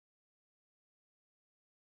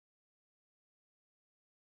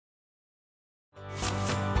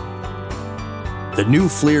The new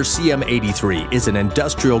FLIR CM83 is an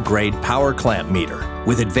industrial-grade power clamp meter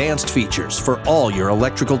with advanced features for all your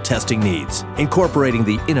electrical testing needs, incorporating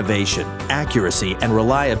the innovation, accuracy, and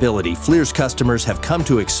reliability FLIR's customers have come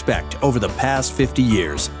to expect over the past 50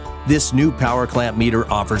 years. This new power clamp meter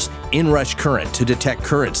offers inrush current to detect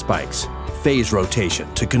current spikes, phase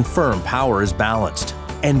rotation to confirm power is balanced,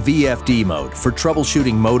 and VFD mode for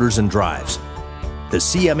troubleshooting motors and drives. The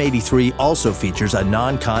CM83 also features a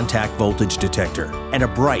non-contact voltage detector and a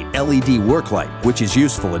bright LED work light, which is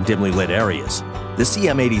useful in dimly lit areas. The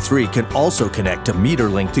CM83 can also connect to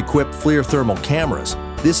meter-linked equipped FLIR thermal cameras.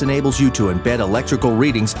 This enables you to embed electrical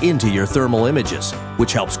readings into your thermal images,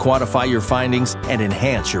 which helps quantify your findings and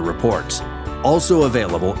enhance your reports. Also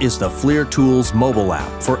available is the FLIR Tools mobile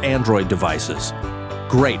app for Android devices.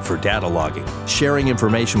 Great for data logging, sharing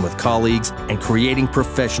information with colleagues, and creating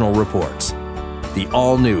professional reports. The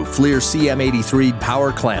all-new FLIR CM83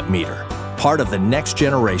 power clamp meter, part of the next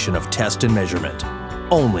generation of test and measurement,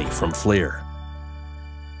 only from FLIR.